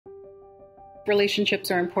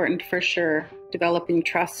Relationships are important for sure. Developing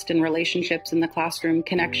trust and relationships in the classroom,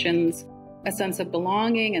 connections, a sense of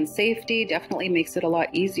belonging and safety definitely makes it a lot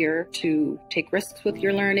easier to take risks with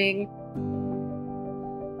your learning.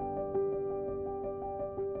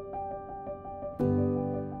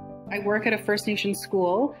 I work at a First Nations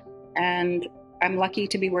school, and I'm lucky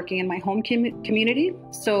to be working in my home community.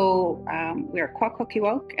 So we are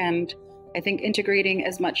Kwakwaka'wakw, and I think integrating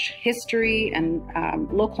as much history and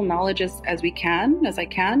local knowledge as I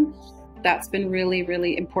can, that's been really,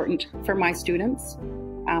 really important for my students,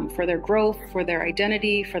 for their growth, for their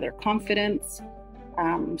identity, for their confidence.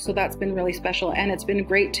 So that's been really special, and it's been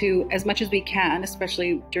great to, as much as we can,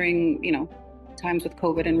 especially during, times with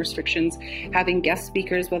COVID and restrictions, having guest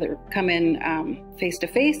speakers, whether come in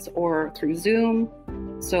face-to-face or through Zoom.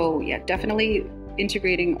 So yeah, definitely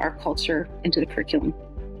integrating our culture into the curriculum.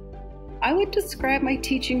 I would describe my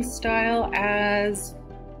teaching style as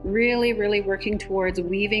really, really working towards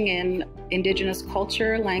weaving in Indigenous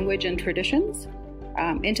culture, language, and traditions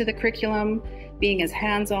into the curriculum, being as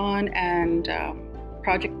hands-on and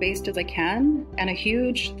project-based as I can. And a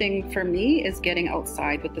huge thing for me is getting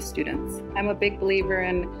outside with the students. I'm a big believer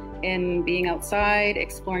in being outside,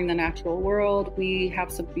 exploring the natural world. We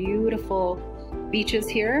have some beautiful beaches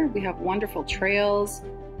here. We have wonderful trails.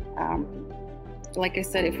 Like I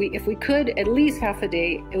said, if we could at least half a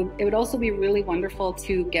day, it would also be really wonderful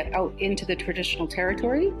to get out into the traditional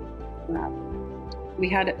territory. We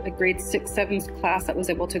had a grade 6th, 7th class that was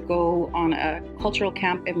able to go on a cultural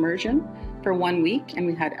camp immersion for 1 week, and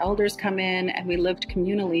we had elders come in and we lived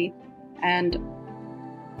communally, and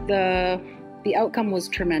the outcome was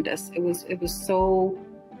tremendous. It was so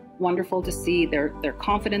wonderful to see their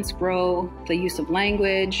confidence grow, the use of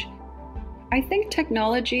language. I think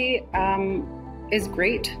technology is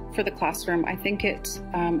great for the classroom. I think it's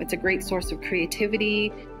a great source of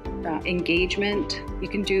creativity, engagement.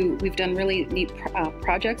 We've done really neat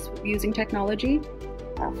projects using technology.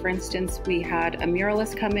 For instance, we had a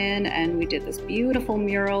muralist come in and we did this beautiful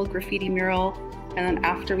mural, graffiti mural. And then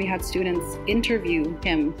after, we had students interview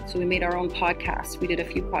him. So we made our own podcast. We did a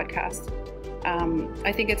few podcasts.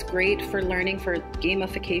 I think it's great for learning, for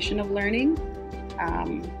gamification of learning.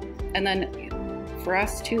 And then for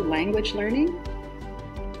us too, language learning.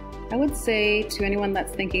 I would say to anyone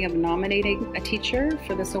that's thinking of nominating a teacher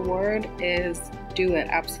for this award is do it,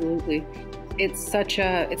 absolutely. It's such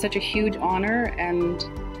a huge honor, and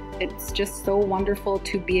it's just so wonderful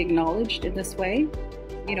to be acknowledged in this way.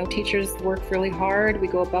 Teachers work really hard. We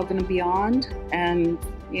go above and beyond, and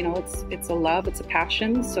it's a love, it's a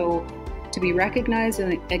passion. So to be recognized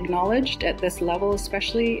and acknowledged at this level,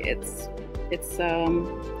 especially, it's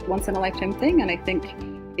once in a lifetime thing. And I think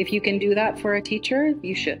if you can do that for a teacher,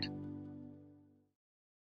 you should.